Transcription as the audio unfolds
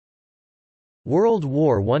World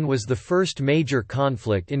War I was the first major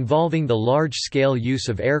conflict involving the large-scale use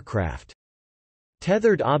of aircraft.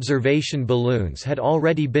 Tethered observation balloons had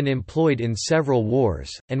already been employed in several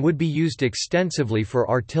wars, and would be used extensively for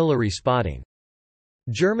artillery spotting.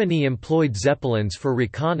 Germany employed Zeppelins for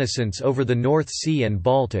reconnaissance over the North Sea and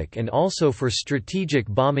Baltic and also for strategic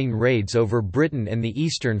bombing raids over Britain and the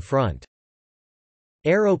Eastern Front.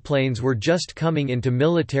 Aeroplanes were just coming into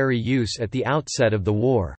military use at the outset of the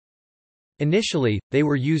war. Initially, they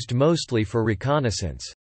were used mostly for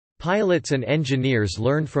reconnaissance. Pilots and engineers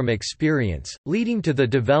learned from experience, leading to the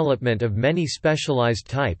development of many specialized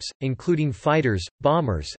types, including fighters,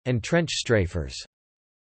 bombers, and trench strafers.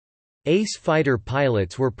 Ace fighter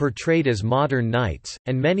pilots were portrayed as modern knights,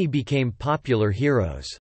 and many became popular heroes.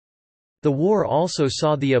 The war also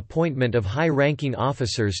saw the appointment of high-ranking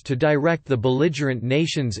officers to direct the belligerent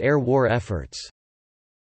nation's air war efforts.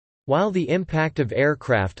 While the impact of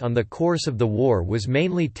aircraft on the course of the war was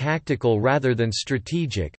mainly tactical rather than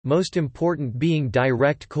strategic, most important being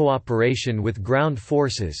direct cooperation with ground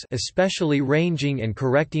forces, especially ranging and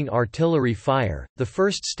correcting artillery fire, the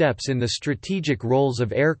first steps in the strategic roles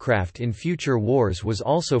of aircraft in future wars was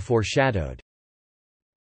also foreshadowed.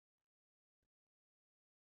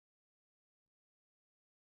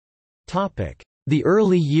 The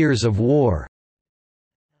early years of war.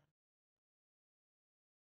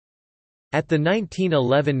 At the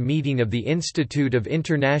 1911 meeting of the Institute of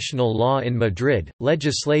International Law in Madrid,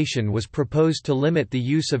 legislation was proposed to limit the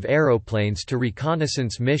use of aeroplanes to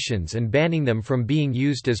reconnaissance missions and banning them from being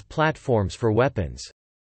used as platforms for weapons.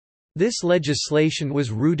 This legislation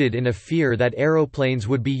was rooted in a fear that aeroplanes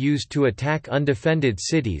would be used to attack undefended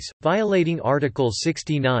cities, violating Article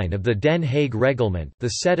 69 of the Den Haag Reglement, the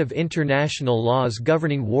set of international laws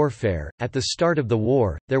governing warfare. At the start of the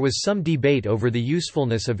war, there was some debate over the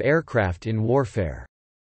usefulness of aircraft in warfare.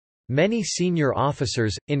 Many senior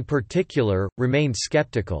officers, in particular, remained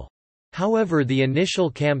skeptical. However, the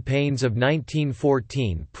initial campaigns of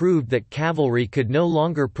 1914 proved that cavalry could no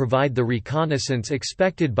longer provide the reconnaissance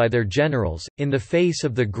expected by their generals, in the face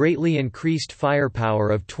of the greatly increased firepower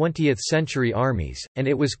of 20th-century armies, and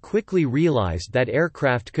it was quickly realized that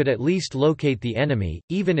aircraft could at least locate the enemy,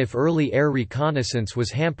 even if early air reconnaissance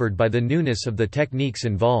was hampered by the newness of the techniques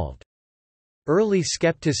involved. Early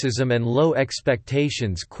skepticism and low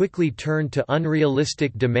expectations quickly turned to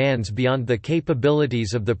unrealistic demands beyond the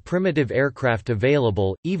capabilities of the primitive aircraft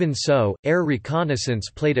available. Even so, air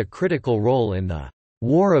reconnaissance played a critical role in the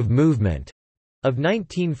War of Movement of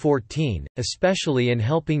 1914, especially in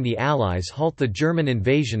helping the Allies halt the German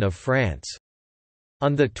invasion of France.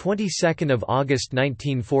 On the 22nd of August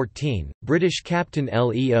 1914, British Captain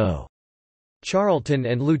Leo Charlton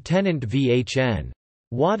and Lieutenant V.H.N.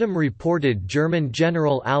 Wadham reported German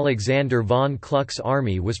General Alexander von Kluck's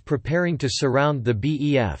army was preparing to surround the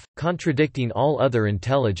BEF, contradicting all other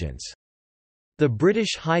intelligence. The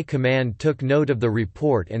British High Command took note of the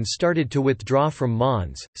report and started to withdraw from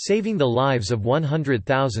Mons, saving the lives of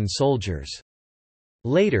 100,000 soldiers.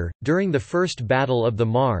 Later, during the First Battle of the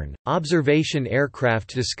Marne, observation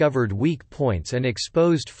aircraft discovered weak points and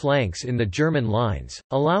exposed flanks in the German lines,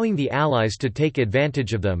 allowing the Allies to take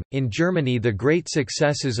advantage of them. In Germany, the great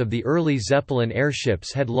successes of the early Zeppelin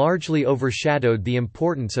airships had largely overshadowed the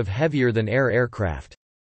importance of heavier-than-air aircraft.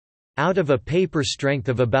 Out of a paper strength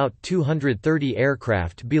of about 230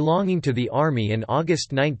 aircraft belonging to the Army in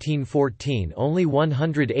August 1914, only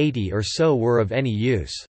 180 or so were of any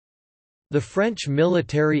use. The French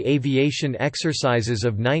military aviation exercises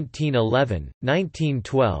of 1911,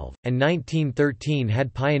 1912, and 1913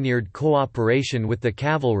 had pioneered cooperation with the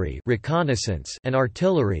cavalry reconnaissance and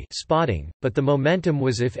artillery spotting, but the momentum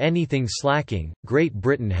was if anything slacking. Great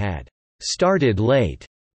Britain had started late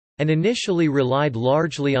and initially relied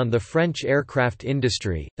largely on the French aircraft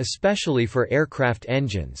industry, especially for aircraft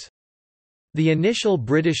engines. The initial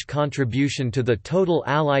British contribution to the total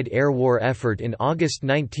Allied air war effort in August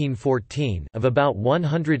 1914 of about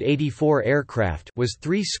 184 aircraft was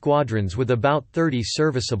 3 squadrons with about 30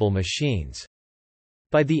 serviceable machines.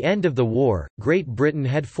 By the end of the war, Great Britain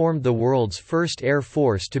had formed the world's first air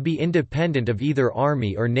force to be independent of either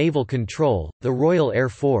army or naval control, the Royal Air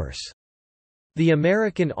Force. The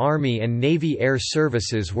American Army and Navy Air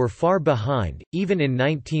Services were far behind. Even in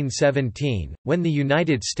 1917, when the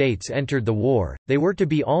United States entered the war, they were to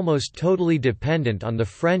be almost totally dependent on the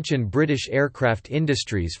French and British aircraft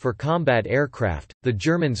industries for combat aircraft. The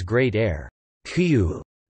Germans' great air coup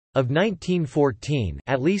of 1914,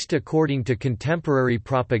 at least according to contemporary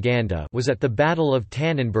propaganda, was at the Battle of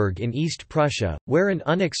Tannenberg in East Prussia, where an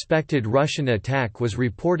unexpected Russian attack was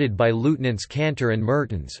reported by Lieutenants Cantor and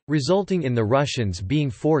Mertens, resulting in the Russians being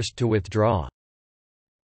forced to withdraw.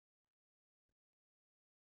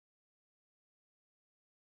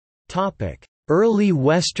 Early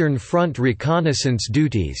Western Front reconnaissance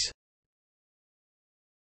duties.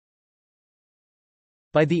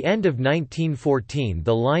 By the end of 1914,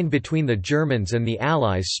 the line between the Germans and the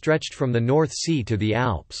Allies stretched from the North Sea to the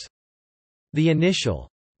Alps. The initial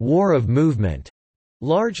war of movement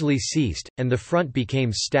largely ceased, and the front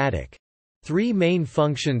became static. Three main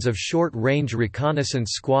functions of short-range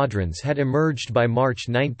reconnaissance squadrons had emerged by March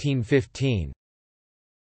 1915.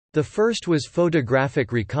 The first was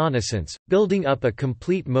photographic reconnaissance, building up a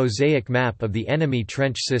complete mosaic map of the enemy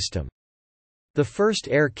trench system. The first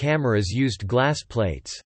air cameras used glass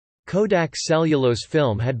plates. Kodak cellulose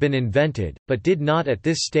film had been invented, but did not at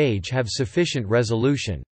this stage have sufficient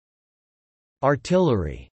resolution.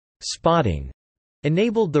 Artillery spotting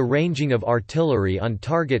enabled the ranging of artillery on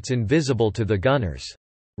targets invisible to the gunners.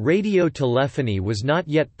 Radio telephony was not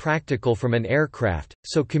yet practical from an aircraft,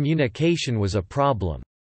 so communication was a problem.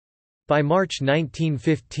 By March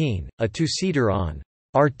 1915, a two-seater on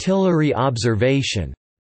artillery observation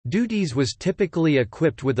duties was typically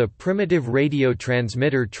equipped with a primitive radio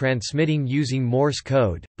transmitter transmitting using Morse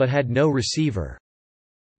code, but had no receiver.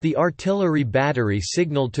 The artillery battery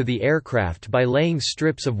signaled to the aircraft by laying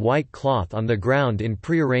strips of white cloth on the ground in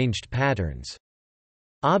prearranged patterns.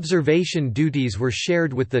 Observation duties were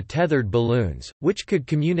shared with the tethered balloons, which could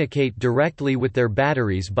communicate directly with their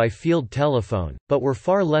batteries by field telephone, but were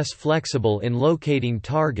far less flexible in locating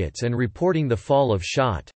targets and reporting the fall of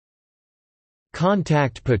shot.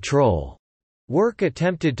 Contact patrol work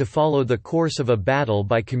attempted to follow the course of a battle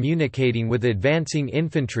by communicating with advancing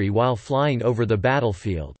infantry while flying over the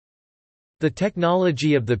battlefield. The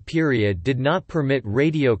technology of the period did not permit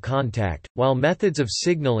radio contact, while methods of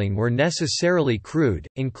signaling were necessarily crude,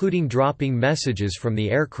 including dropping messages from the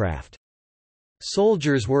aircraft.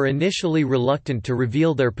 Soldiers were initially reluctant to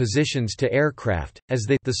reveal their positions to aircraft, as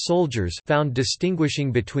they the soldiers found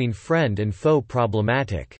distinguishing between friend and foe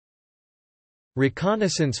problematic.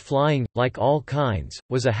 Reconnaissance flying, like all kinds,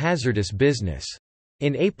 was a hazardous business.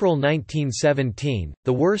 In April 1917,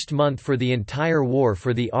 the worst month for the entire war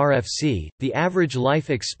for the RFC, the average life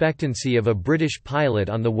expectancy of a British pilot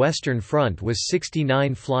on the Western Front was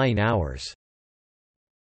 69 flying hours.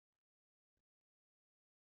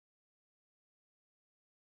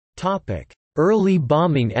 Early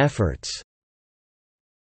bombing efforts.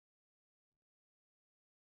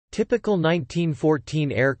 Typical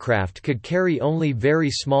 1914 aircraft could carry only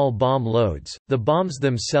very small bomb loads. The bombs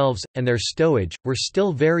themselves, and their stowage, were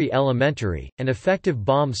still very elementary, and effective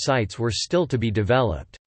bomb sites were still to be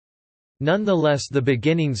developed. Nonetheless, the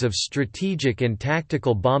beginnings of strategic and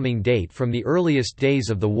tactical bombing date from the earliest days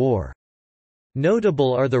of the war.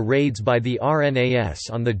 Notable are the raids by the RNAS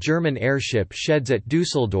on the German airship sheds at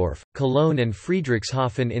Düsseldorf, Cologne and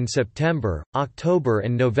Friedrichshafen in September, October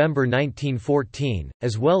and November 1914,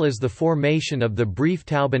 as well as the formation of the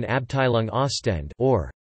Brieftaubenabteilung Ostend or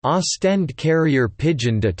Ostend Carrier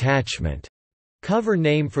Pigeon Detachment, cover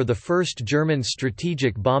name for the first German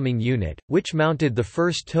strategic bombing unit, which mounted the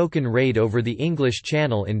first token raid over the English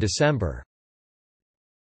Channel in December.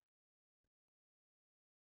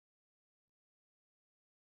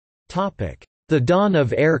 The dawn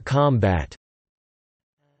of air combat.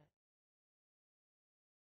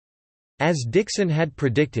 As Dixon had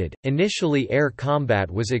predicted, initially air combat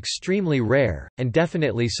was extremely rare, and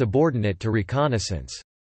definitely subordinate to reconnaissance.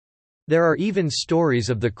 There are even stories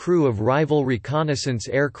of the crew of rival reconnaissance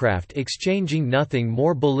aircraft exchanging nothing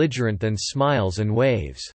more belligerent than smiles and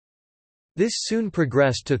waves. This soon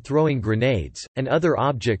progressed to throwing grenades, and other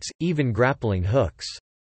objects, even grappling hooks.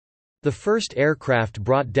 The first aircraft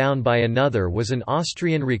brought down by another was an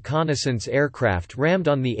Austrian reconnaissance aircraft rammed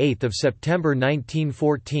on 8 September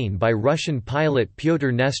 1914 by Russian pilot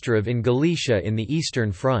Pyotr Nesterov in Galicia in the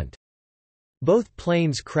Eastern Front. Both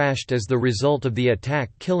planes crashed as the result of the attack,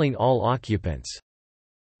 killing all occupants.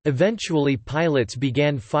 Eventually pilots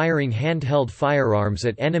began firing handheld firearms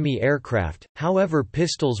at enemy aircraft, however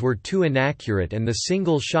pistols were too inaccurate and the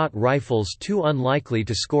single-shot rifles too unlikely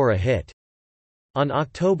to score a hit. On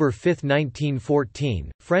October 5,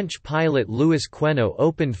 1914, French pilot Louis Queneau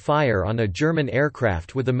opened fire on a German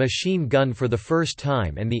aircraft with a machine gun for the first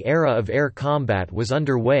time, and the era of air combat was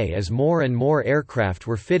underway as more and more aircraft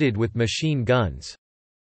were fitted with machine guns.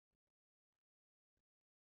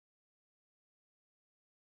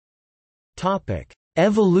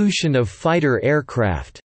 Evolution of fighter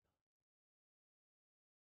aircraft.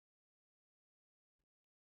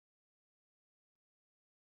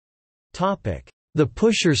 The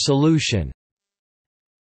pusher solution.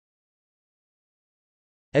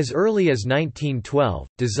 As early as 1912,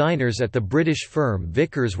 designers at the British firm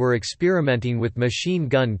Vickers were experimenting with machine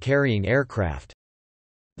gun carrying aircraft.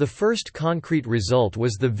 The first concrete result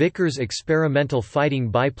was the Vickers Experimental Fighting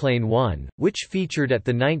Biplane 1, which featured at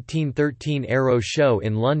the 1913 Aero Show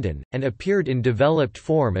in London, and appeared in developed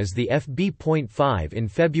form as the FB.5 in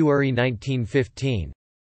February 1915.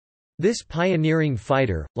 This pioneering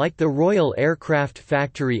fighter, like the Royal Aircraft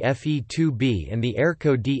Factory FE-2B and the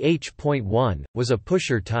Airco DH.1, was a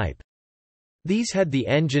pusher type. These had the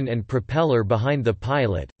engine and propeller behind the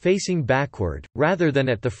pilot, facing backward, rather than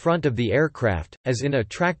at the front of the aircraft, as in a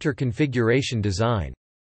tractor configuration design.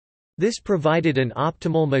 This provided an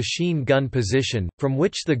optimal machine gun position, from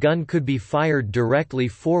which the gun could be fired directly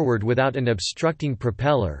forward without an obstructing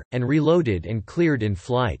propeller, and reloaded and cleared in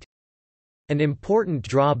flight. An important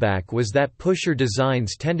drawback was that pusher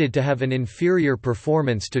designs tended to have an inferior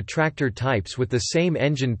performance to tractor types with the same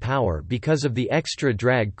engine power because of the extra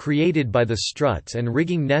drag created by the struts and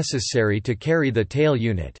rigging necessary to carry the tail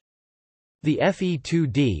unit. The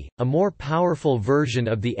FE-2D, a more powerful version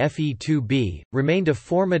of the FE-2B, remained a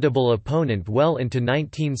formidable opponent well into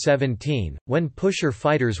 1917, when pusher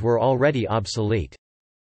fighters were already obsolete.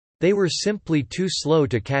 They were simply too slow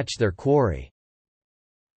to catch their quarry.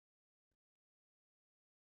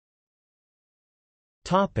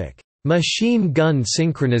 Machine gun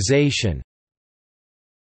synchronization.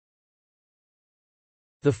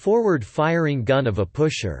 The forward-firing gun of a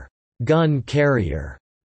pusher gun carrier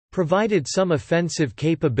provided some offensive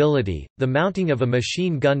capability. The mounting of a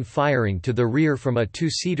machine gun firing to the rear from a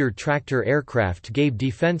two-seater tractor aircraft gave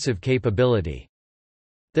defensive capability.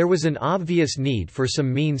 There was an obvious need for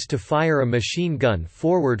some means to fire a machine gun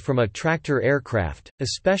forward from a tractor aircraft,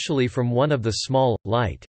 especially from one of the small,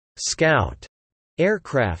 light Scout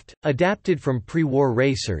aircraft, adapted from pre-war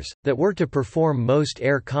racers, that were to perform most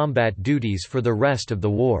air combat duties for the rest of the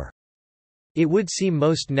war. It would seem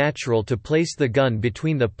most natural to place the gun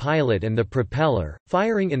between the pilot and the propeller,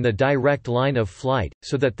 firing in the direct line of flight,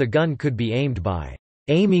 so that the gun could be aimed by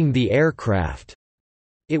aiming the aircraft.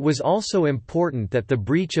 It was also important that the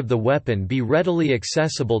breech of the weapon be readily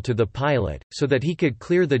accessible to the pilot, so that he could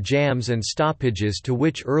clear the jams and stoppages to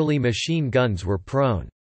which early machine guns were prone.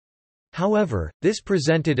 However, this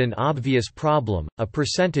presented an obvious problem: a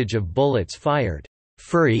percentage of bullets fired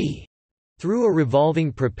free through a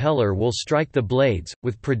revolving propeller will strike the blades,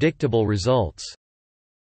 with predictable results.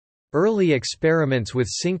 Early experiments with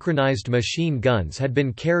synchronized machine guns had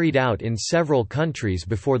been carried out in several countries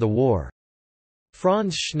before the war.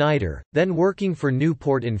 Franz Schneider, then working for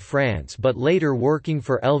Newport in France but later working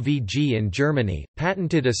for LVG in Germany,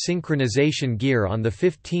 patented a synchronization gear on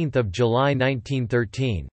 15 July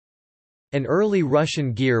 1913. An early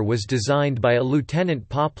Russian gear was designed by a Lieutenant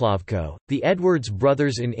Poplavko, the Edwards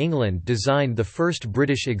brothers in England designed the first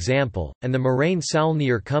British example, and the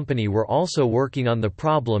Morane-Saulnier Company were also working on the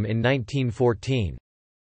problem in 1914.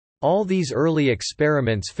 All these early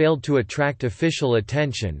experiments failed to attract official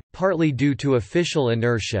attention, partly due to official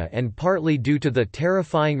inertia and partly due to the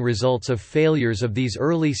terrifying results of failures of these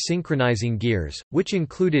early synchronizing gears, which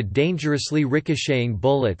included dangerously ricocheting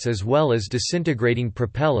bullets as well as disintegrating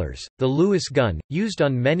propellers. The Lewis gun, used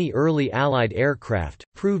on many early Allied aircraft,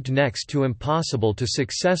 proved next to impossible to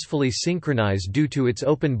successfully synchronize due to its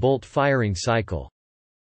open-bolt firing cycle.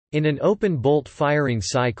 In an open-bolt firing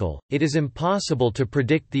cycle, it is impossible to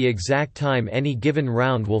predict the exact time any given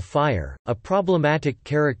round will fire, a problematic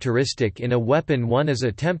characteristic in a weapon one is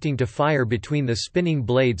attempting to fire between the spinning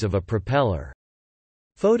blades of a propeller.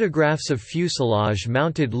 Photographs of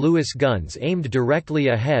fuselage-mounted Lewis guns aimed directly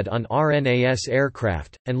ahead on RNAS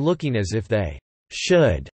aircraft, and looking as if they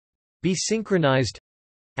should be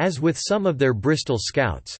synchronized—as with some of their Bristol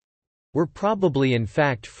Scouts, were probably in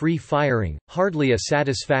fact free-firing, hardly a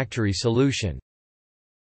satisfactory solution.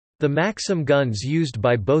 The Maxim guns used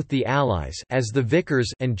by both the Allies as the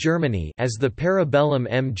Vickers and Germany as the Parabellum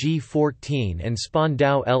MG-14 and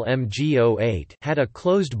Spandau LMG-08 had a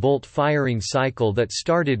closed-bolt firing cycle that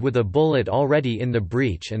started with a bullet already in the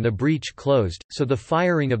breech and the breech closed, so the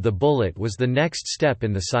firing of the bullet was the next step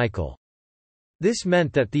in the cycle. This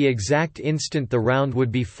meant that the exact instant the round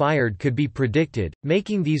would be fired could be predicted,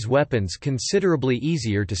 making these weapons considerably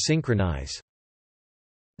easier to synchronize.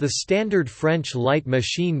 The standard French light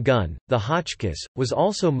machine gun, the Hotchkiss, was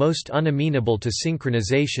also most unamenable to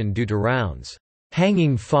synchronization due to rounds'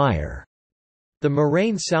 hanging fire. The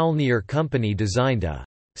Morane-Saulnier Company designed a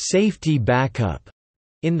safety backup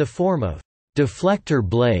in the form of deflector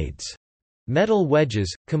blades, Metal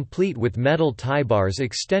wedges, complete with metal tie bars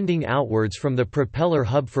extending outwards from the propeller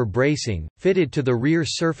hub for bracing, fitted to the rear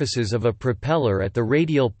surfaces of a propeller at the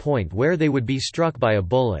radial point where they would be struck by a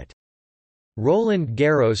bullet. Roland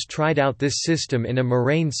Garros tried out this system in a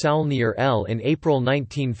Marine Saulnier L in April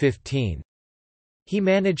 1915. He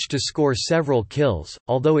managed to score several kills,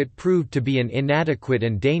 although it proved to be an inadequate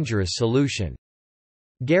and dangerous solution.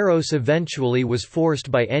 Garros eventually was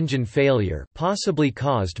forced by engine failure, possibly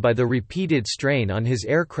caused by the repeated strain on his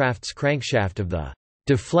aircraft's crankshaft of the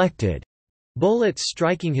deflected bullets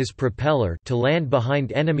striking his propeller, to land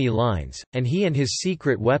behind enemy lines, and he and his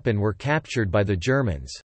secret weapon were captured by the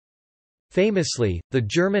Germans. Famously, the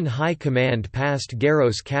German High Command passed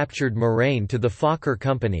Garros' captured Morane to the Fokker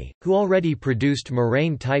Company, who already produced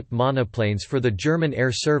Morane-type monoplanes for the German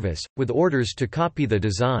Air Service, with orders to copy the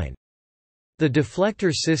design. The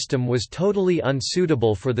deflector system was totally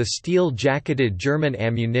unsuitable for the steel-jacketed German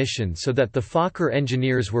ammunition, so that the Fokker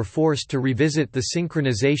engineers were forced to revisit the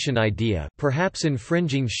synchronization idea, perhaps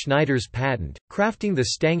infringing Schneider's patent, crafting the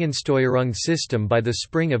Stangensteuerung system by the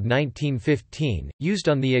spring of 1915, used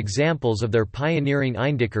on the examples of their pioneering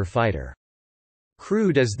Eindecker fighter.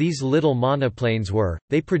 Crude as these little monoplanes were,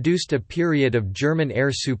 they produced a period of German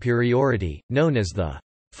air superiority, known as the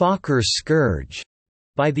Fokker Scourge,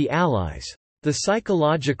 by the Allies. The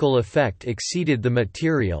psychological effect exceeded the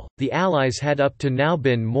material. The Allies had up to now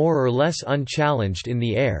been more or less unchallenged in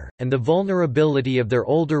the air, and the vulnerability of their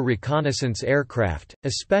older reconnaissance aircraft,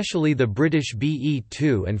 especially the British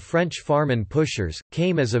BE-2 and French Farman pushers,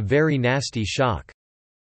 came as a very nasty shock.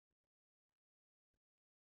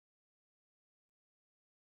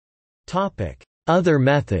 Other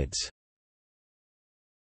methods.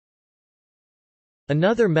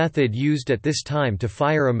 Another method used at this time to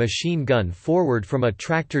fire a machine gun forward from a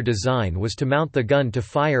tractor design was to mount the gun to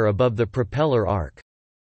fire above the propeller arc.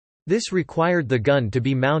 This required the gun to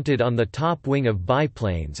be mounted on the top wing of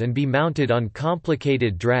biplanes and be mounted on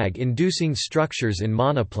complicated drag-inducing structures in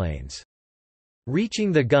monoplanes.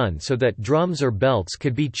 Reaching the gun so that drums or belts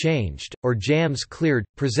could be changed, or jams cleared,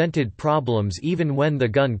 presented problems even when the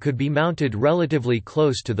gun could be mounted relatively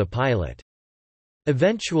close to the pilot.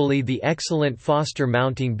 Eventually the excellent Foster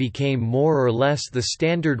mounting became more or less the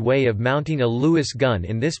standard way of mounting a Lewis gun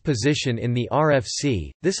in this position in the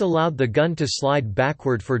RFC. This allowed the gun to slide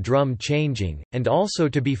backward for drum changing, and also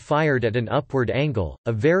to be fired at an upward angle,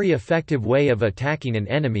 a very effective way of attacking an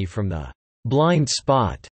enemy from the blind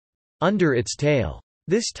spot under its tail.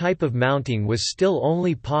 This type of mounting was still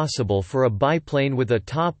only possible for a biplane with a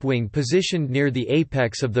top wing positioned near the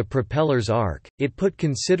apex of the propeller's arc. It put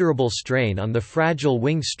considerable strain on the fragile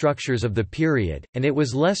wing structures of the period, and it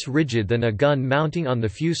was less rigid than a gun mounting on the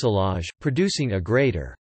fuselage, producing a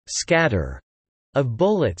greater scatter of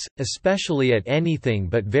bullets, especially at anything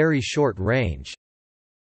but very short range.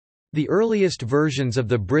 The earliest versions of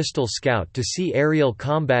the Bristol Scout to see aerial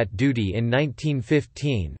combat duty in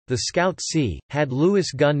 1915, the Scout C, had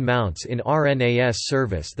Lewis gun mounts in RNAS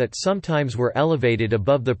service that sometimes were elevated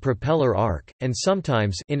above the propeller arc, and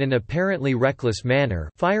sometimes in an apparently reckless manner,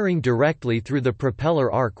 firing directly through the propeller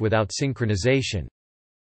arc without synchronization.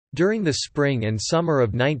 During the spring and summer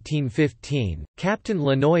of 1915, Captain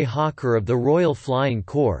Lenoy Hawker of the Royal Flying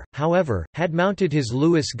Corps, however, had mounted his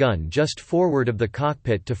Lewis gun just forward of the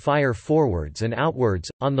cockpit to fire forwards and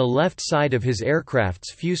outwards, on the left side of his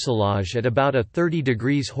aircraft's fuselage at about a 30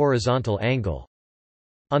 degrees horizontal angle.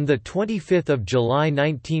 On 25 July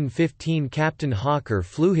 1915 Captain Hawker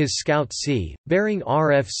flew his Scout C, bearing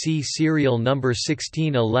RFC serial number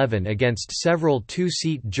 1611 against several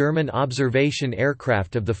two-seat German observation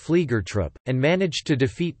aircraft of the Fliegertruppe, and managed to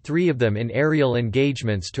defeat 3 of them in aerial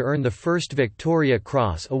engagements to earn the first Victoria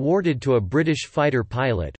Cross awarded to a British fighter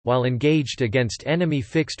pilot, while engaged against enemy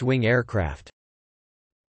fixed-wing aircraft.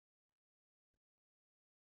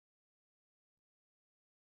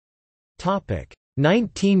 Topic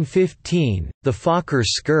 1915, the Fokker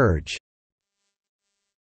Scourge.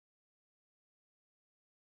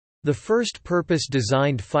 The first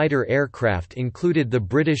purpose-designed fighter aircraft included the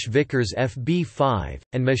British Vickers FB-5,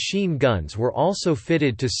 and machine guns were also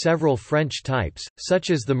fitted to several French types, such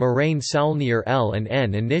as the Marine Saulnier L and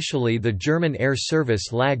N. Initially the German Air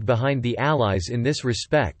Service lagged behind the Allies in this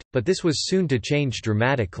respect, but this was soon to change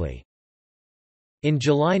dramatically. In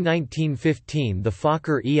July 1915 the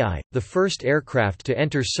Fokker EI, the first aircraft to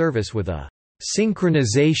enter service with a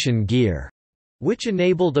synchronization gear, which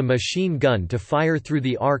enabled a machine gun to fire through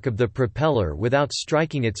the arc of the propeller without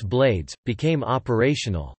striking its blades, became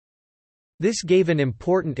operational. This gave an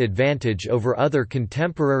important advantage over other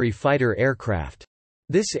contemporary fighter aircraft.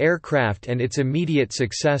 This aircraft and its immediate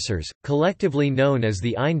successors, collectively known as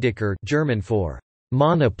the Eindecker, German for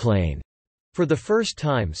monoplane, for the first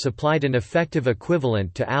time supplied an effective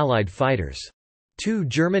equivalent to Allied fighters. Two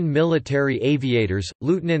German military aviators,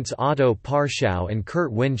 Lieutenants Otto Parschau and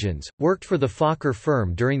Kurt Wingens, worked for the Fokker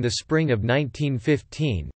firm during the spring of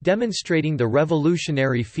 1915, demonstrating the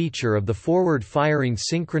revolutionary feature of the forward-firing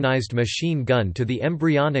synchronized machine gun to the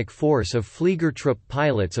embryonic force of Fliegertruppe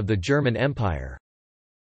pilots of the German Empire.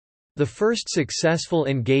 The first successful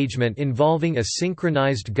engagement involving a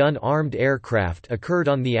synchronized gun-armed aircraft occurred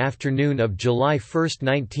on the afternoon of July 1,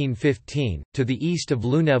 1915, to the east of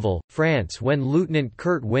Lunéville, France, when Lieutenant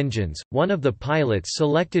Kurt Wingens, one of the pilots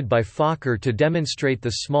selected by Fokker to demonstrate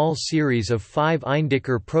the small series of 5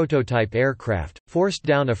 Eindecker prototype aircraft, forced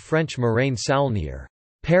down a French Marine Saulnier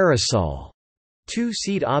Parasol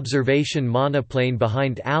two-seat observation monoplane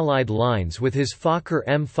behind Allied lines with his Fokker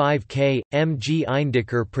M5K, MG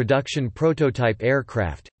Eindecker production prototype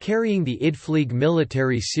aircraft, carrying the Idflieg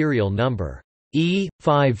military serial number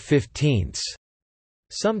E515.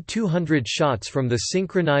 Some 200 shots from the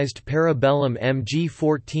synchronized Parabellum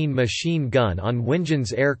MG-14 machine gun on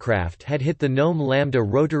Wingens' aircraft had hit the Gnome Lambda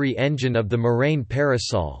rotary engine of the Marine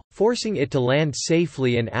Parasol, forcing it to land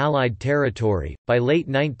safely in Allied territory. By late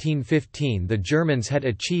 1915, the Germans had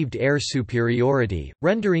achieved air superiority,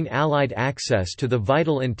 rendering Allied access to the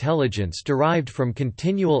vital intelligence derived from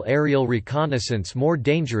continual aerial reconnaissance more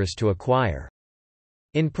dangerous to acquire.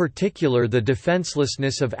 In particular, the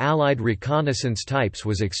defenselessness of Allied reconnaissance types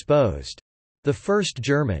was exposed. The first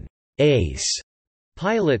German ace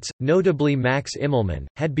pilots, notably Max Immelmann,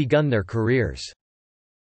 had begun their careers.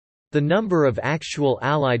 The number of actual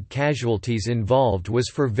Allied casualties involved was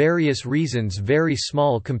for various reasons very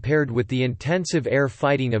small compared with the intensive air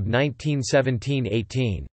fighting of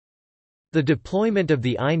 1917–18. The deployment of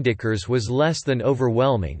the Eindeckers was less than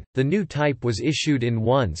overwhelming. The new type was issued in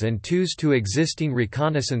 1s and 2s to existing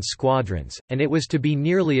reconnaissance squadrons, and it was to be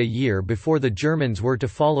nearly a year before the Germans were to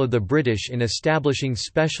follow the British in establishing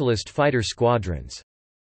specialist fighter squadrons.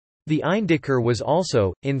 The Eindecker was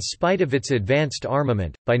also, in spite of its advanced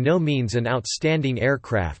armament, by no means an outstanding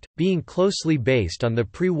aircraft, being closely based on the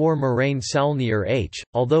pre-war Marine Saulnier H,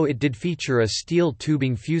 although it did feature a steel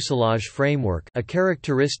tubing fuselage framework, a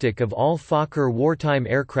characteristic of all Fokker wartime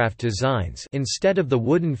aircraft designs, instead of the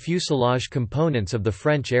wooden fuselage components of the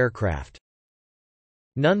French aircraft.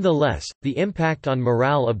 Nonetheless, the impact on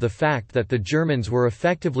morale of the fact that the Germans were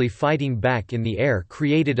effectively fighting back in the air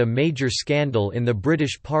created a major scandal in the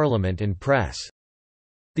British Parliament and press.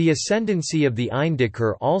 The ascendancy of the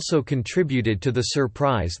Eindecker also contributed to the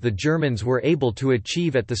surprise the Germans were able to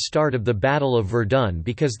achieve at the start of the Battle of Verdun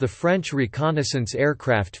because the French reconnaissance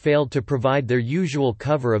aircraft failed to provide their usual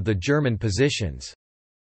cover of the German positions.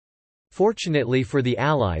 Fortunately for the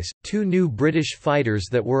Allies, 2 new British fighters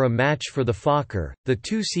that were a match for the Fokker, the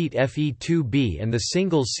 2-seat Fe-2B and the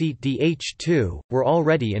single-seat Dh-2, were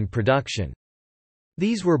already in production.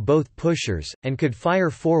 These were both pushers, and could fire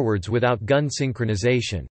forwards without gun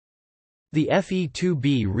synchronization. The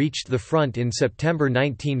Fe-2B reached the front in September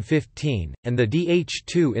 1915, and the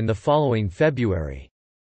Dh-2 in the following February.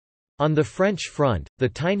 On the French front, the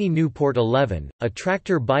tiny Nieuport 11, a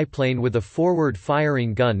tractor biplane with a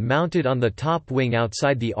forward-firing gun mounted on the top wing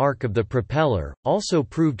outside the arc of the propeller, also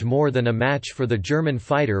proved more than a match for the German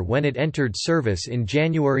fighter when it entered service in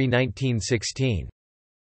January 1916.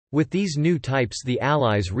 With these new types the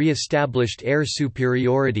Allies re-established air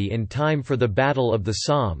superiority in time for the Battle of the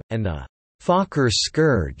Somme, and the Fokker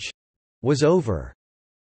Scourge was over.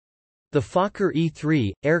 The Fokker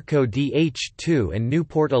E3, Airco Dh-2 and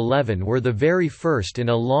Nieuport 11 were the very first in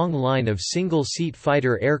a long line of single-seat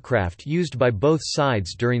fighter aircraft used by both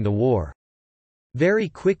sides during the war. Very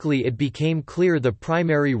quickly it became clear the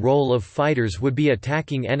primary role of fighters would be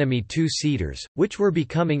attacking enemy two-seaters, which were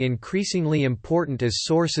becoming increasingly important as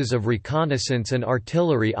sources of reconnaissance and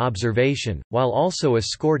artillery observation, while also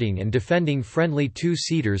escorting and defending friendly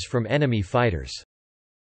two-seaters from enemy fighters.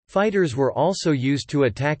 Fighters were also used to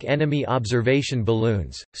attack enemy observation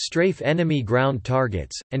balloons, strafe enemy ground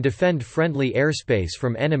targets, and defend friendly airspace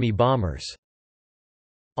from enemy bombers.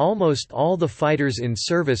 Almost all the fighters in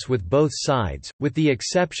service with both sides, with the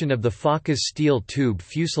exception of the Fokker's steel-tube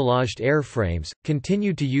fuselaged airframes,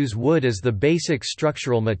 continued to use wood as the basic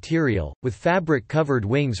structural material, with fabric-covered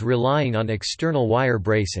wings relying on external wire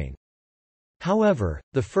bracing. However,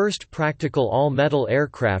 the first practical all-metal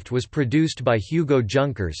aircraft was produced by Hugo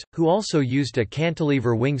Junkers, who also used a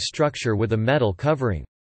cantilever wing structure with a metal covering.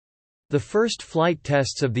 The first flight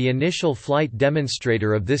tests of the initial flight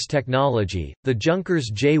demonstrator of this technology, the Junkers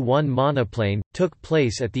J-1 monoplane, took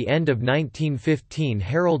place at the end of 1915,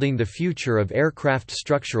 heralding the future of aircraft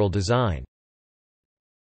structural design.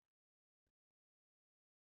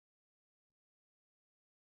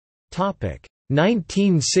 Topic: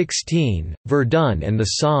 1916, Verdun and the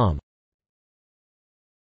Somme.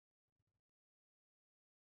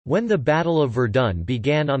 When the Battle of Verdun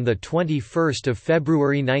began on 21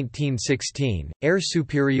 February 1916, air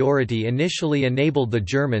superiority initially enabled the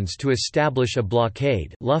Germans to establish a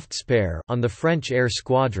blockade Luftsperre on the French air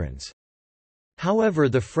squadrons. However,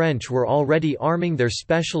 the French were already arming their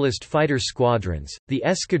specialist fighter squadrons, the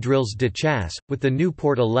escadrilles de chasse, with the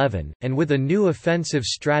Nieuport 11, and with a new offensive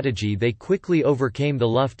strategy they quickly overcame the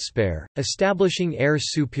Luftsperre, establishing air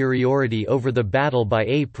superiority over the battle by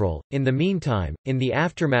April. In the meantime, in the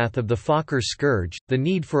aftermath of the Fokker Scourge, the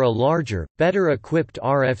need for a larger, better equipped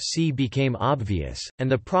RFC became obvious, and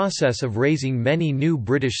the process of raising many new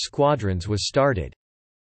British squadrons was started.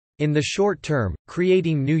 In the short term,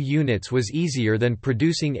 creating new units was easier than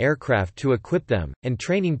producing aircraft to equip them, and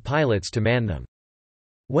training pilots to man them.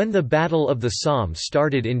 When the Battle of the Somme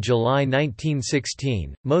started in July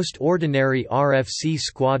 1916, most ordinary RFC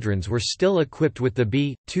squadrons were still equipped with the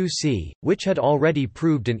B-2C, which had already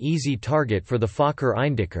proved an easy target for the Fokker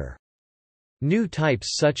Eindecker. New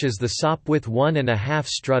types such as the Sopwith 1.5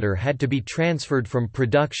 Strutter had to be transferred from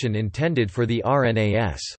production intended for the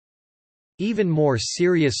RNAS. Even more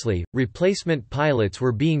seriously, replacement pilots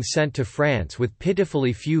were being sent to France with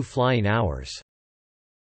pitifully few flying hours.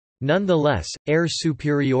 Nonetheless, air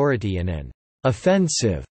superiority and an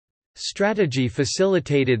offensive strategy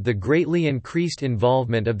facilitated the greatly increased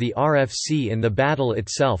involvement of the RFC in the battle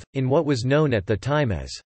itself, in what was known at the time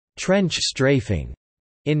as trench strafing,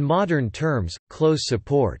 in modern terms, close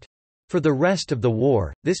support. For the rest of the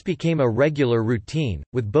war, this became a regular routine,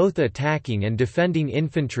 with both attacking and defending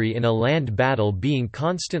infantry in a land battle being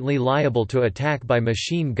constantly liable to attack by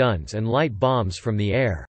machine guns and light bombs from the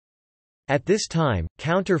air. At this time,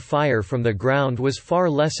 counter-fire from the ground was far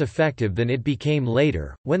less effective than it became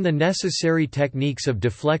later, when the necessary techniques of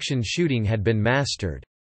deflection shooting had been mastered.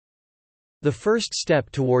 The first step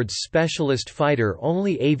towards specialist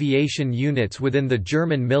fighter-only aviation units within the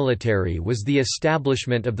German military was the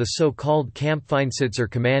establishment of the so-called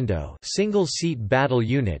Kampfeinsatzkommando single-seat battle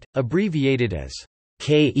unit, abbreviated as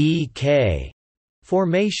KEK,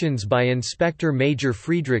 formations by Inspector Major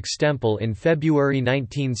Friedrich Stempel in February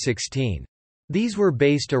 1916. These were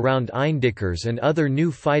based around Eindeckers and other new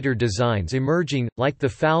fighter designs emerging, like the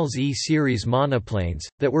Pfalz E-series monoplanes,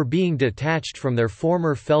 that were being detached from their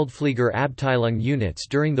former Feldflieger Abteilung units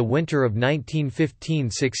during the winter of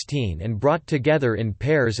 1915–16 and brought together in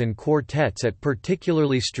pairs and quartets at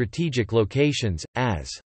particularly strategic locations, as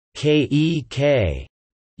KEK.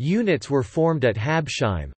 Units were formed at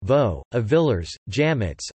Habsheim, Vaux, Avillers,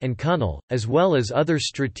 Jametz, and Kunel, as well as other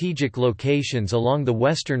strategic locations along the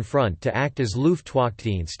Western Front to act as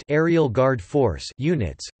Luftwachtdienst aerial guard force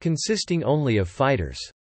units, consisting only of fighters.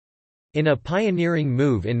 In a pioneering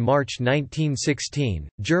move in March 1916,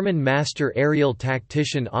 German master aerial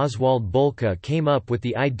tactician Oswald Boelcke came up with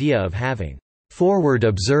the idea of having forward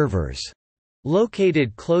observers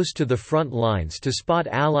located close to the front lines to spot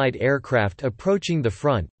Allied aircraft approaching the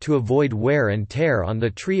front, to avoid wear and tear on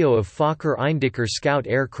the trio of Fokker Eindecker scout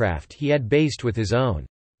aircraft he had based with his own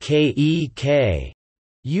KEK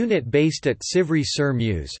unit based at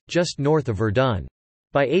Civry-sur-Meuse, just north of Verdun.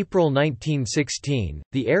 By April 1916,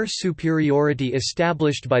 the air superiority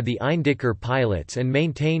established by the Eindecker pilots and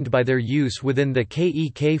maintained by their use within the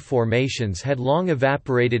KEK formations had long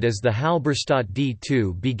evaporated as the Halberstadt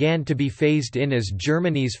D-2 began to be phased in as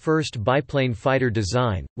Germany's first biplane fighter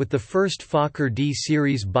design, with the first Fokker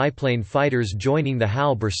D-series biplane fighters joining the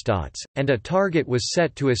Halberstadts, and a target was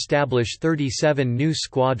set to establish 37 new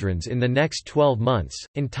squadrons in the next 12 months,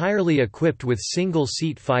 entirely equipped with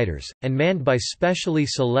single-seat fighters, and manned by specially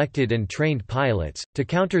selected and trained pilots, to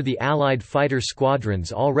counter the Allied fighter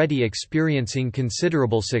squadrons already experiencing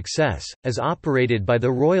considerable success, as operated by the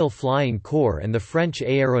Royal Flying Corps and the French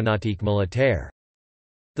Aéronautique Militaire.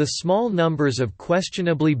 The small numbers of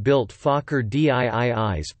questionably built Fokker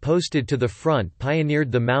DIIs posted to the front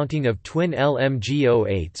pioneered the mounting of twin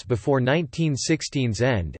LMG-08s before 1916's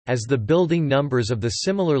end, as the building numbers of the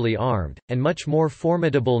similarly armed, and much more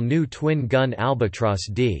formidable new twin-gun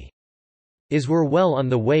Albatros D. is were well on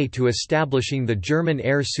the way to establishing the German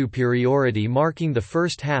air superiority marking the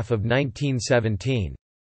first half of 1917.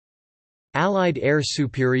 Allied air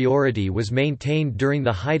superiority was maintained during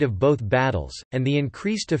the height of both battles, and the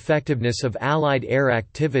increased effectiveness of Allied air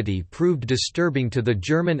activity proved disturbing to the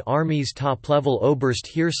German Army's top-level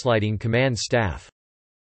Oberst-Heeresleitung command staff.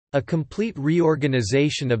 A complete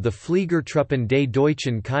reorganization of the Fliegertruppen des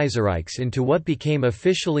Deutschen Kaiserreichs into what became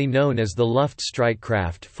officially known as the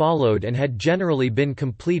Luftstreitkraft followed and had generally been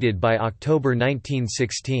completed by October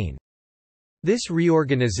 1916. This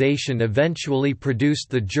reorganization eventually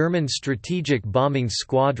produced the German strategic bombing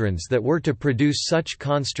squadrons that were to produce such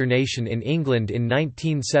consternation in England in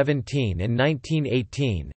 1917 and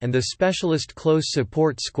 1918, and the specialist close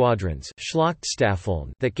support squadrons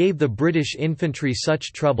that gave the British infantry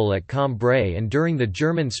such trouble at Cambrai and during the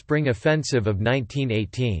German Spring Offensive of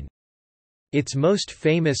 1918. Its most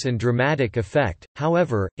famous and dramatic effect,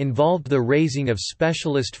 however, involved the raising of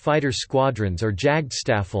specialist fighter squadrons or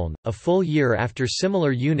Jagdstaffeln, a full year after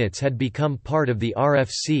similar units had become part of the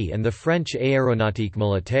RFC and the French Aéronautique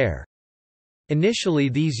Militaire. Initially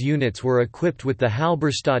these units were equipped with the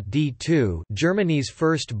Halberstadt D-2, Germany's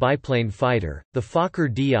first biplane fighter, the Fokker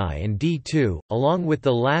DI and D-2, along with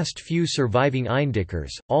the last few surviving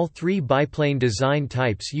Eindeckers, all three biplane design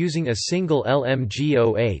types using a single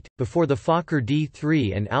LMG-08, before the Fokker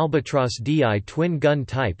D-3 and Albatros DI twin-gun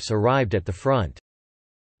types arrived at the front.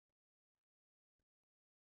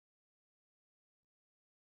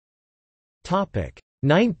 Topic: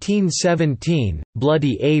 1917,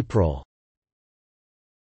 Bloody April.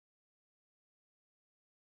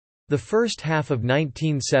 The first half of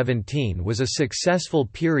 1917 was a successful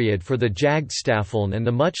period for the Jagdstaffeln, and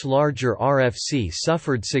the much larger RFC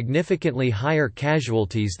suffered significantly higher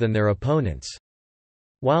casualties than their opponents.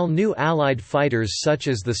 While new Allied fighters such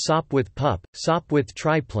as the Sopwith-Pup, Sopwith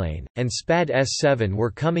triplane, and Spad S-7 were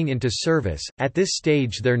coming into service, at this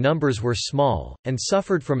stage their numbers were small, and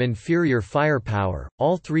suffered from inferior firepower.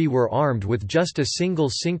 All three were armed with just a single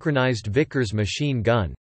synchronized Vickers machine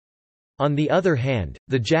gun. On the other hand,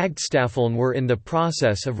 the Jagdstaffeln were in the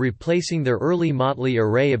process of replacing their early motley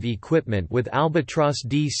array of equipment with Albatros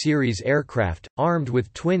D-series aircraft, armed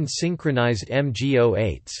with twin synchronized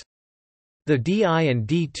MG-08s. The DI and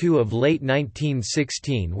D-2 of late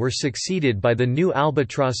 1916 were succeeded by the new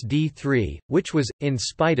Albatros D-3, which was, in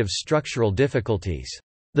spite of structural difficulties,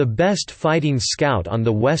 the best fighting scout on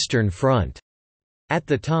the Western Front at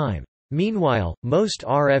the time. Meanwhile, most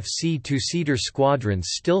RFC two-seater squadrons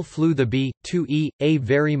still flew the B-2E, a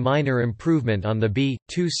very minor improvement on the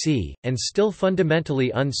B-2C, and still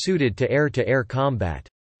fundamentally unsuited to air-to-air combat.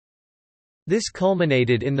 This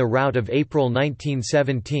culminated in the rout of April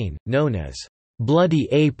 1917, known as Bloody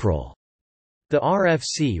April. The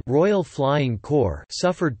RFC Royal Flying Corps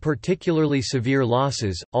suffered particularly severe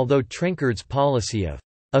losses, although Trenchard's policy of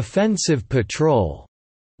offensive patrol,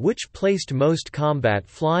 which placed most combat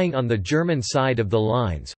flying on the German side of the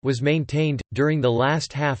lines, was maintained. During the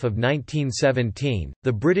last half of 1917,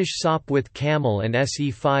 the British Sopwith Camel and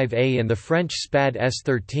SE-5A and the French Spad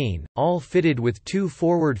S-13, all fitted with two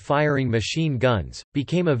forward-firing machine guns,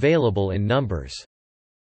 became available in numbers.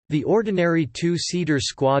 The ordinary two-seater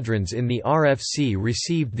squadrons in the RFC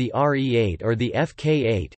received the RE-8 or the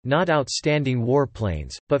FK-8, not outstanding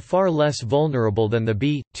warplanes, but far less vulnerable than the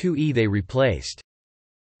B-2E they replaced.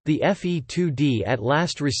 The FE-2D at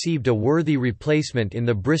last received a worthy replacement in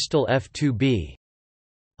the Bristol F-2B.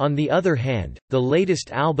 On the other hand, the latest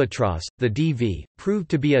Albatros, the DV, proved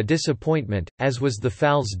to be a disappointment, as was the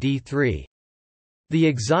Pfalz D-3. The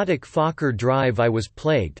exotic Fokker Drive I was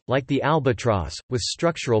plagued, like the Albatros, with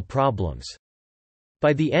structural problems.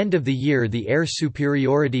 By the end of the year the air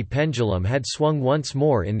superiority pendulum had swung once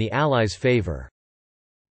more in the Allies' favor.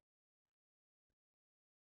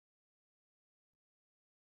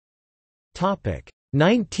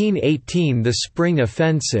 1918 – The Spring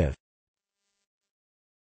Offensive.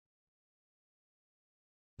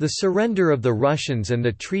 The surrender of the Russians and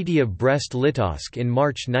the Treaty of Brest-Litovsk in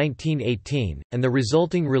March 1918, and the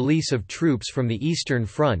resulting release of troops from the Eastern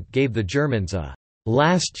Front gave the Germans a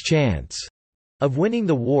 «last chance» of winning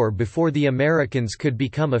the war before the Americans could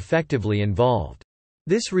become effectively involved.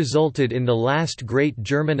 This resulted in the last great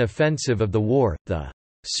German offensive of the war, the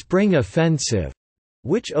 «Spring Offensive»,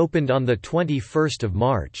 which opened on 21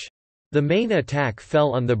 March. The main attack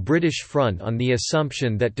fell on the British front on the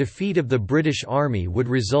assumption that defeat of the British Army would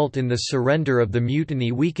result in the surrender of the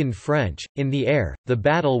mutiny-weakened French. In the air, the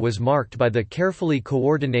battle was marked by the carefully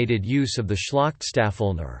coordinated use of the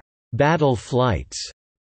Schlachtstaffeln or battle flights,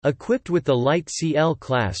 equipped with the light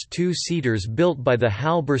CL-class two-seaters built by the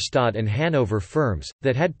Halberstadt and Hanover firms,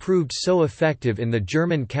 that had proved so effective in the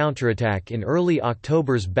German counterattack in early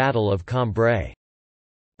October's Battle of Cambrai.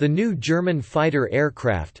 The new German fighter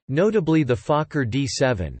aircraft, notably the Fokker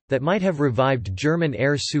D-7, that might have revived German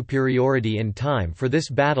air superiority in time for this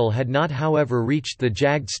battle had not however reached the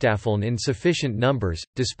Jagdstaffeln in sufficient numbers,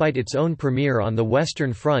 despite its own premiere on the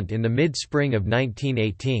Western Front in the mid-spring of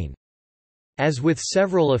 1918. As with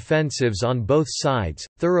several offensives on both sides,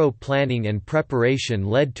 thorough planning and preparation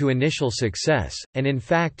led to initial success, and in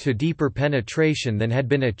fact to deeper penetration than had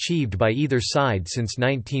been achieved by either side since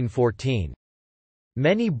 1914.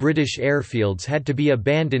 Many British airfields had to be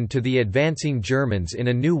abandoned to the advancing Germans in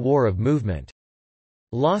a new war of movement.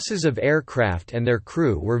 Losses of aircraft and their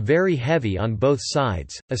crew were very heavy on both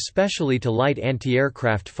sides, especially to light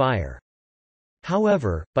anti-aircraft fire.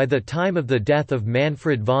 However, by the time of the death of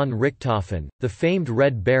Manfred von Richthofen, the famed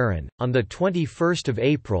Red Baron, on 21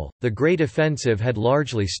 April, the Great Offensive had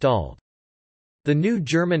largely stalled. The new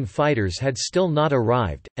German fighters had still not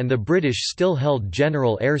arrived, and the British still held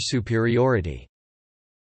general air superiority.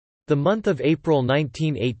 The month of April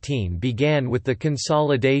 1918 began with the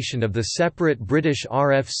consolidation of the separate British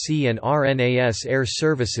RFC and RNAS air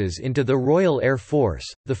services into the Royal Air Force,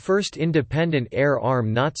 the first independent air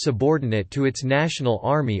arm not subordinate to its national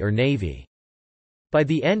army or navy. By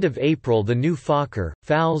the end of April the new Fokker,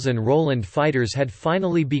 Pfalz and Roland fighters had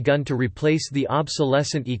finally begun to replace the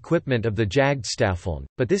obsolescent equipment of the Jagdstaffeln,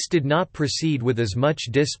 but this did not proceed with as much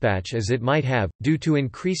dispatch as it might have, due to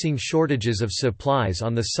increasing shortages of supplies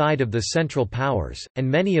on the side of the Central Powers, and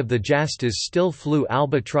many of the Jastas still flew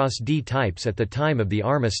Albatros D types at the time of the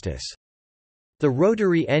armistice. The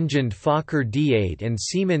rotary-engined Fokker D8 and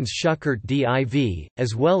Siemens Schuckert DIV,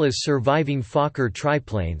 as well as surviving Fokker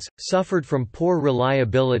triplanes, suffered from poor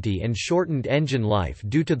reliability and shortened engine life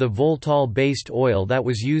due to the Voltal-based oil that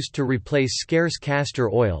was used to replace scarce castor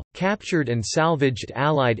oil. Captured and salvaged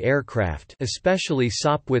Allied aircraft, especially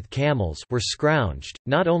Sopwith Camels, were scrounged,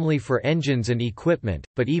 not only for engines and equipment,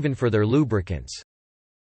 but even for their lubricants.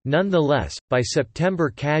 Nonetheless, by September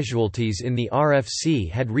casualties in the RFC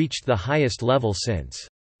had reached the highest level since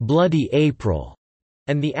Bloody April,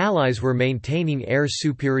 and the Allies were maintaining air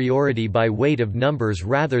superiority by weight of numbers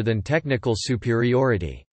rather than technical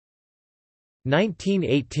superiority.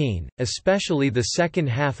 1918, especially the second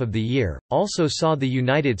half of the year, also saw the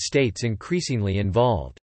United States increasingly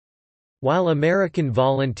involved. While American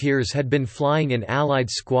volunteers had been flying in Allied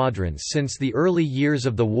squadrons since the early years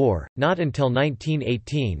of the war, not until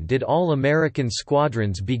 1918 did all American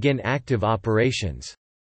squadrons begin active operations.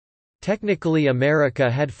 Technically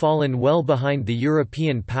America had fallen well behind the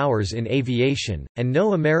European powers in aviation, and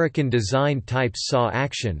no American-designed types saw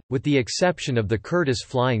action, with the exception of the Curtiss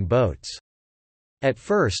flying boats. At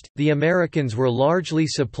first, the Americans were largely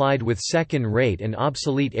supplied with second-rate and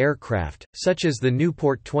obsolete aircraft, such as the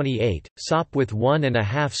Newport 28, Sopwith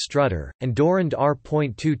 1.5 Strutter, and Dorand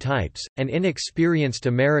R.2 types, and inexperienced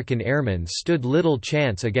American airmen stood little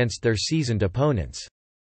chance against their seasoned opponents.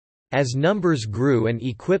 As numbers grew and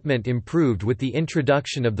equipment improved with the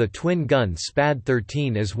introduction of the twin-gun SPAD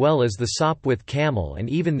 13 as well as the Sopwith Camel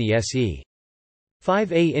and even the SE.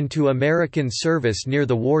 5A into American service near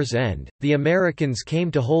the war's end, the Americans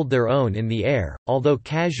came to hold their own in the air, although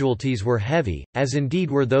casualties were heavy, as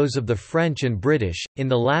indeed were those of the French and British, in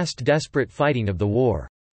the last desperate fighting of the war.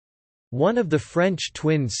 One of the French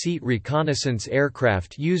twin-seat reconnaissance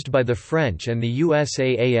aircraft used by the French and the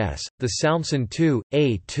USAAS, the Salmson II,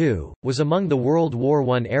 A2, was among the World War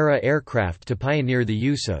I-era aircraft to pioneer the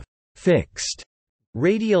use of fixed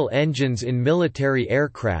radial engines in military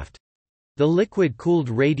aircraft. The liquid-cooled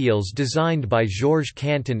radials designed by Georges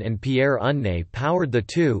Canton and Pierre Unne powered the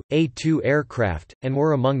two A2 aircraft, and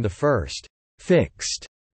were among the first fixed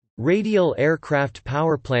radial aircraft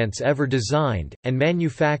powerplants ever designed, and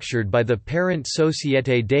manufactured by the parent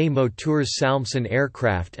Société des Moteurs Salmson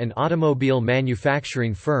Aircraft and Automobile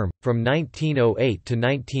Manufacturing Firm, from 1908 to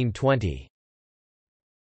 1920.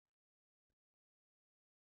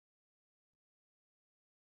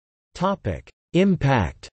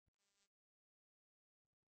 Impact.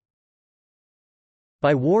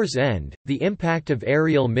 By war's end, the impact of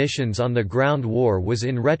aerial missions on the ground war was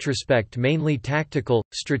in retrospect mainly tactical.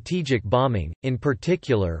 Strategic bombing, in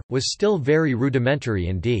particular, was still very rudimentary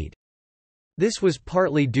indeed. This was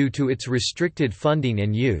partly due to its restricted funding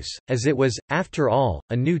and use, as it was, after all,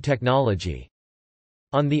 a new technology.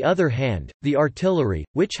 On the other hand, the artillery,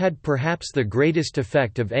 which had perhaps the greatest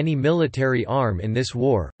effect of any military arm in this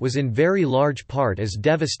war, was in very large part as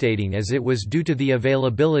devastating as it was due to the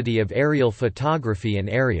availability of aerial photography and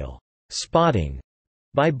aerial spotting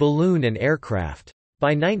by balloon and aircraft. By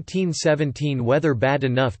 1917 weather bad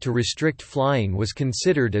enough to restrict flying was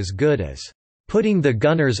considered as good as putting the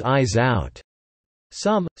gunner's eyes out.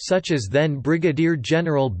 Some, such as then Brigadier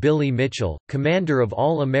General Billy Mitchell, commander of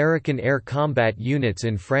all American air combat units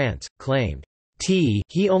in France, claimed,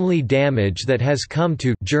 "The only damage that has come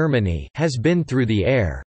to Germany has been through the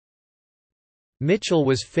air." Mitchell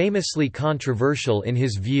was famously controversial in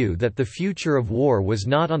his view that the future of war was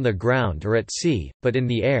not on the ground or at sea, but in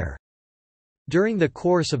the air. During the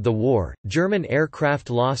course of the war, German aircraft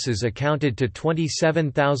losses accounted to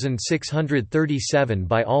 27,637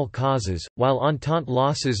 by all causes, while Entente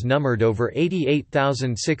losses numbered over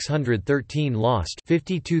 88,613 lost,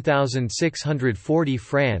 52,640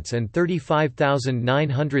 France and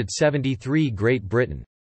 35,973 Great Britain.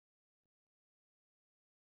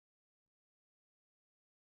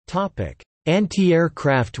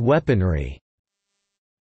 Anti-aircraft weaponry.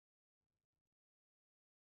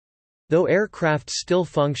 Though aircraft still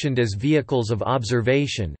functioned as vehicles of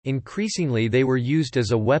observation, increasingly they were used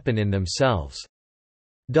as a weapon in themselves.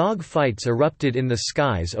 Dog fights erupted in the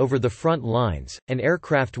skies over the front lines, and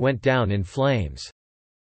aircraft went down in flames.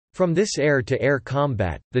 From this air-to-air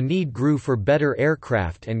combat, the need grew for better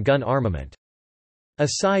aircraft and gun armament.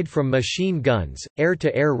 Aside from machine guns,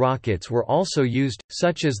 air-to-air rockets were also used,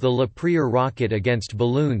 such as the Le Prieur rocket against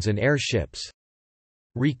balloons and airships.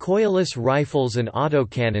 Recoilless rifles and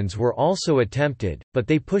autocannons were also attempted, but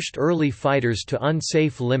they pushed early fighters to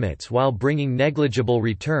unsafe limits while bringing negligible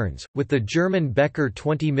returns, with the German Becker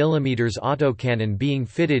 20 mm autocannon being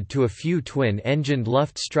fitted to a few twin-engined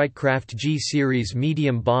Luftstreitkraft G-series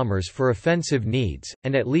medium bombers for offensive needs,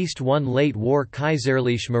 and at least one late-war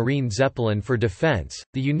Kaiserliche Marine Zeppelin for defense.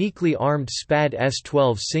 The uniquely armed Spad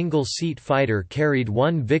S-12 single-seat fighter carried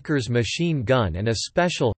one Vickers machine gun and a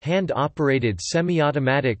special, hand-operated semi-automatic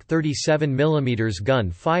 37 mm gun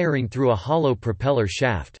firing through a hollow propeller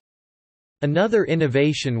shaft. Another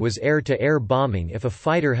innovation was air-to-air bombing if a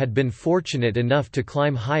fighter had been fortunate enough to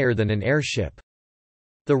climb higher than an airship.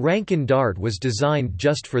 The Rankin Dart was designed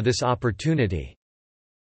just for this opportunity.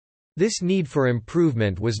 This need for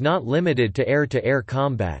improvement was not limited to air-to-air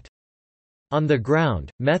combat. On the ground,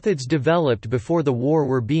 methods developed before the war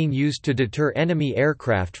were being used to deter enemy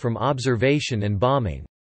aircraft from observation and bombing.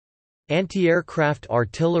 Anti-aircraft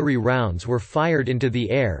artillery rounds were fired into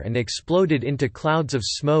the air and exploded into clouds of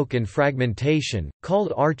smoke and fragmentation,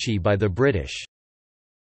 called Archie by the British.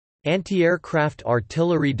 Anti-aircraft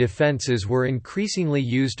artillery defences were increasingly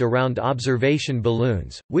used around observation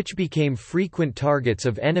balloons, which became frequent targets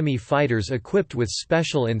of enemy fighters equipped with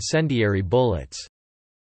special incendiary bullets.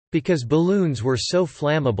 Because balloons were so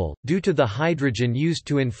flammable, due to the hydrogen used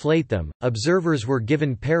to inflate them, observers were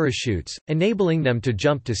given parachutes, enabling them to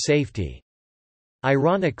jump to safety.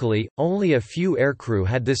 Ironically, only a few aircrew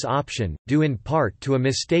had this option, due in part to a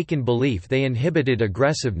mistaken belief they inhibited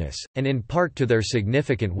aggressiveness, and in part to their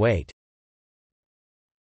significant weight.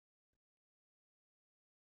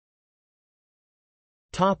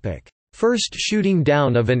 First shooting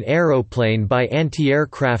down of an aeroplane by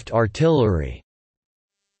anti-aircraft artillery.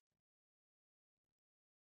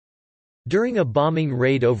 During a bombing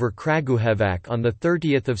raid over Kragujevac on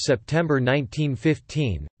 30 September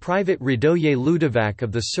 1915, Private Radoje Ludovac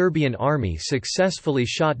of the Serbian Army successfully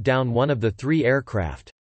shot down one of the three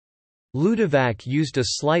aircraft. Ludovac used a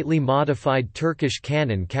slightly modified Turkish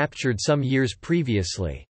cannon captured some years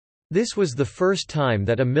previously. This was the first time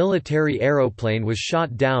that a military aeroplane was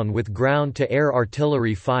shot down with ground-to-air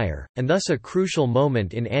artillery fire, and thus a crucial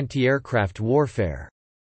moment in anti-aircraft warfare.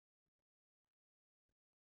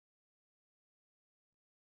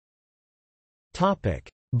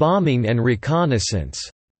 Bombing and reconnaissance.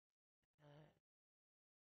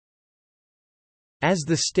 As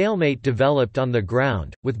the stalemate developed on the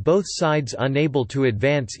ground, with both sides unable to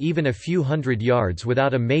advance even a few hundred yards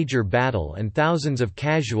without a major battle and thousands of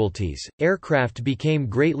casualties, aircraft became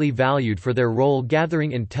greatly valued for their role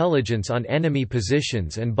gathering intelligence on enemy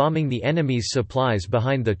positions and bombing the enemy's supplies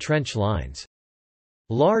behind the trench lines.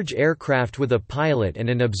 Large aircraft with a pilot and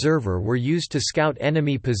an observer were used to scout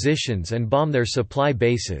enemy positions and bomb their supply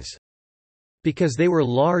bases. Because they were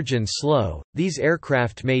large and slow, these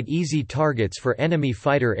aircraft made easy targets for enemy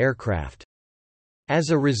fighter aircraft. As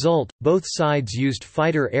a result, both sides used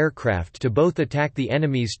fighter aircraft to both attack the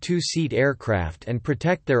enemy's two-seat aircraft and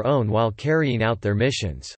protect their own while carrying out their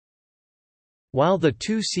missions. While the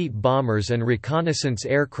two-seat bombers and reconnaissance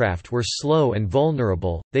aircraft were slow and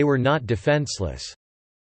vulnerable, they were not defenseless.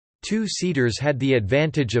 Two-seaters had the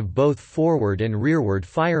advantage of both forward and rearward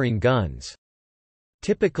firing guns.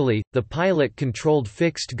 Typically, the pilot controlled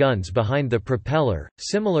fixed guns behind the propeller,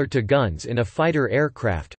 similar to guns in a fighter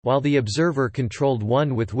aircraft, while the observer controlled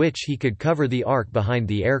one with which he could cover the arc behind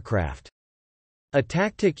the aircraft. A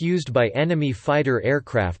tactic used by enemy fighter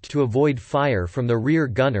aircraft to avoid fire from the rear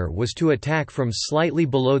gunner was to attack from slightly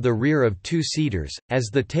below the rear of two-seaters, as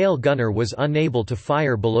the tail gunner was unable to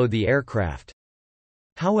fire below the aircraft.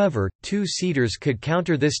 However, two-seaters could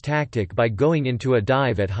counter this tactic by going into a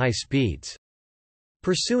dive at high speeds.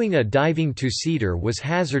 Pursuing a diving two-seater was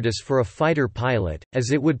hazardous for a fighter pilot,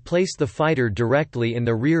 as it would place the fighter directly in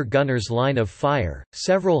the rear gunner's line of fire.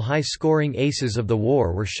 Several high-scoring aces of the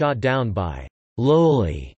war were shot down by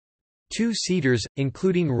lowly two-seaters,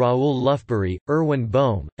 including Raoul Lufbery, Erwin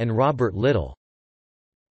Boehm, and Robert Little.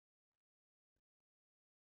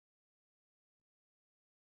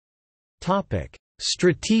 Topic: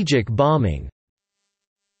 Strategic bombing.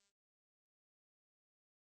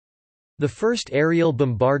 The first aerial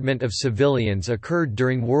bombardment of civilians occurred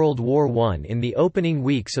during World War I. In the opening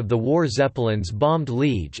weeks of the war, Zeppelins bombed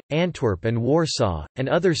Liege, Antwerp and Warsaw, and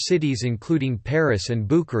other cities including Paris and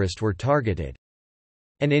Bucharest were targeted.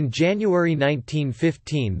 And in January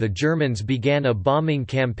 1915 the Germans began a bombing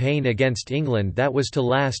campaign against England that was to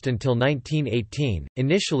last until 1918,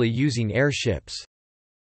 initially using airships.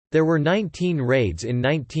 There were 19 raids in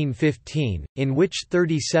 1915, in which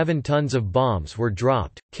 37 tons of bombs were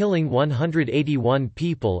dropped, killing 181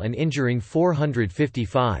 people and injuring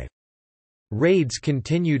 455. Raids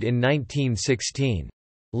continued in 1916.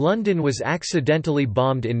 London was accidentally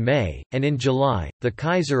bombed in May, and in July, the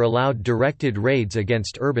Kaiser allowed directed raids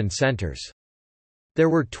against urban centres. There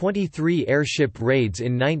were 23 airship raids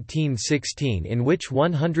in 1916 in which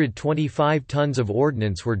 125 tons of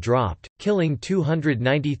ordnance were dropped, killing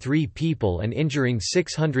 293 people and injuring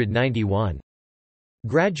 691.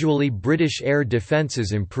 Gradually British air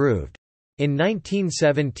defences improved. In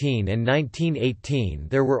 1917 and 1918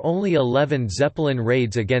 there were only 11 Zeppelin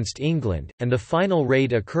raids against England, and the final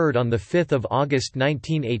raid occurred on 5 August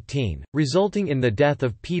 1918, resulting in the death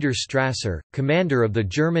of Peter Strasser, commander of the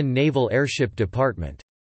German Naval Airship Department.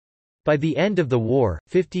 By the end of the war,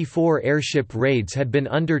 54 airship raids had been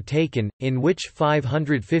undertaken, in which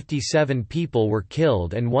 557 people were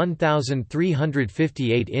killed and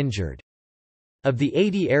 1,358 injured. Of the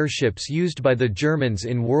 80 airships used by the Germans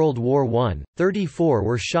in World War I, 34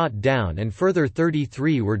 were shot down and further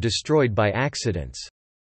 33 were destroyed by accidents.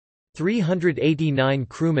 389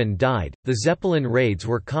 crewmen died. The Zeppelin raids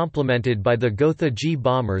were complemented by the Gotha G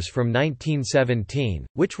bombers from 1917,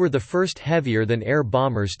 which were the first heavier-than-air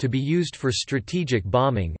bombers to be used for strategic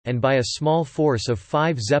bombing, and by a small force of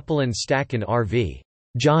 5 Zeppelin Staaken RV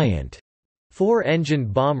Giant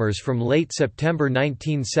 4-engined bombers from late September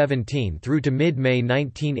 1917 through to mid-May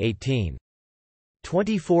 1918.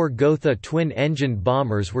 24 Gotha twin-engined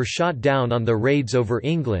bombers were shot down on the raids over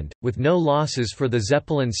England, with no losses for the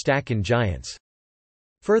Zeppelin Staaken Giants.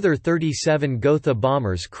 Further 37 Gotha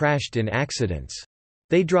bombers crashed in accidents.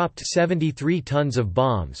 They dropped 73 tons of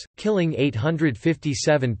bombs, killing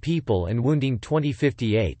 857 people and wounding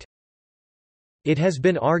 2,058. It has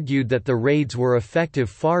been argued that the raids were effective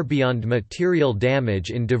far beyond material damage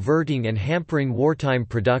in diverting and hampering wartime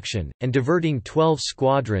production, and diverting 12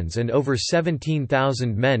 squadrons and over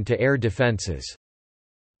 17,000 men to air defenses.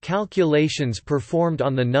 Calculations performed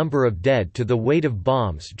on the number of dead to the weight of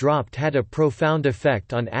bombs dropped had a profound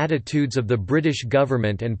effect on attitudes of the British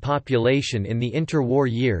government and population in the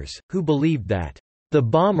interwar years, who believed that, "the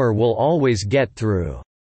bomber will always get through."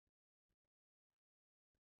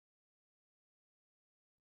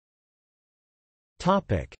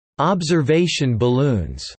 Observation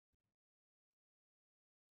balloons.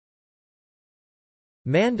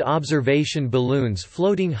 Manned observation balloons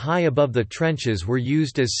floating high above the trenches were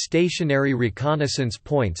used as stationary reconnaissance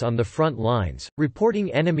points on the front lines,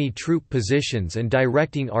 reporting enemy troop positions and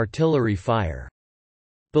directing artillery fire.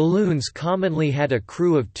 Balloons commonly had a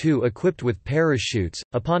crew of 2 equipped with parachutes.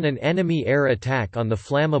 Upon an enemy air attack on the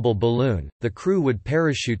flammable balloon, the crew would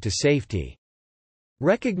parachute to safety.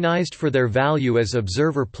 Recognized for their value as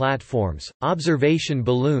observer platforms, observation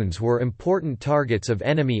balloons were important targets of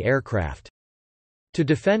enemy aircraft. To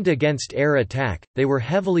defend against air attack, they were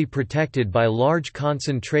heavily protected by large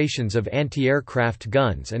concentrations of anti-aircraft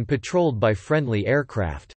guns and patrolled by friendly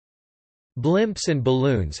aircraft. Blimps and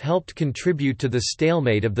balloons helped contribute to the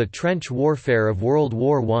stalemate of the trench warfare of World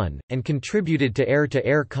War I, and contributed to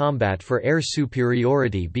air-to-air combat for air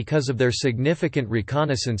superiority because of their significant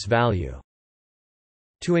reconnaissance value.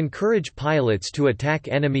 To encourage pilots to attack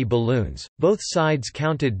enemy balloons, both sides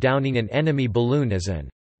counted downing an enemy balloon as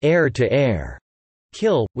an air-to-air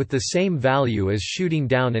kill, with the same value as shooting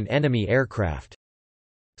down an enemy aircraft.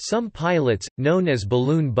 Some pilots, known as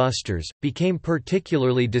balloon busters, became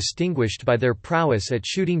particularly distinguished by their prowess at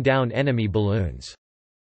shooting down enemy balloons.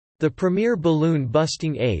 The premier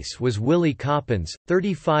balloon-busting ace was Willie Coppens.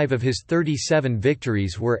 35 of his 37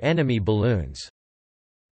 victories were enemy balloons.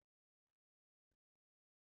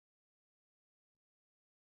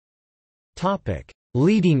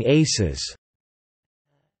 Leading aces.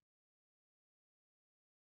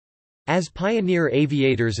 As pioneer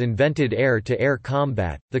aviators invented air-to-air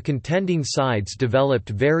combat, the contending sides developed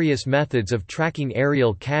various methods of tracking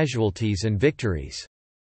aerial casualties and victories.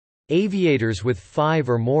 Aviators with 5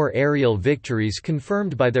 or more aerial victories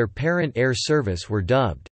confirmed by their parent air service were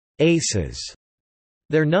dubbed aces.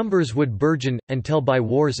 Their numbers would burgeon, until by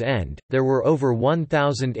war's end, there were over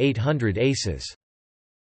 1,800 aces.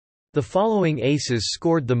 The following aces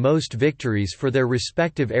scored the most victories for their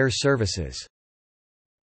respective air services.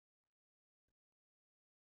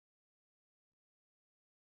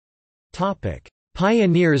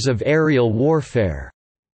 Pioneers of aerial warfare.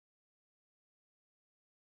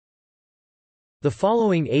 The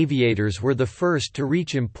following aviators were the first to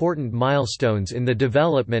reach important milestones in the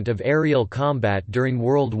development of aerial combat during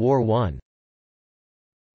World War I.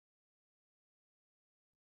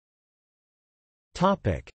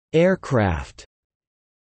 Aircraft.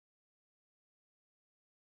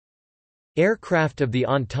 Aircraft of the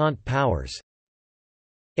Entente Powers.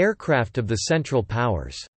 Aircraft of the Central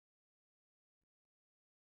Powers.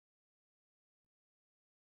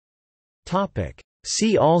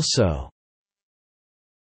 See also: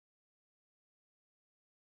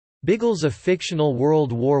 Biggles, a fictional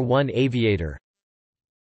World War I aviator.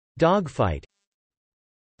 Dogfight.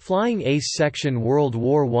 Flying Ace Section, World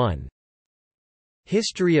War I.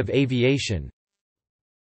 History of aviation.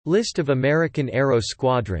 List of American Aero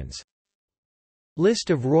Squadrons.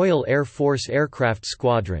 List of Royal Air Force aircraft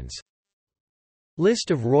squadrons.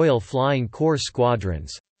 List of Royal Flying Corps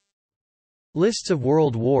squadrons. Lists of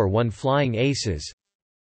World War I flying aces.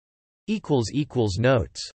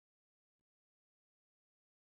 Notes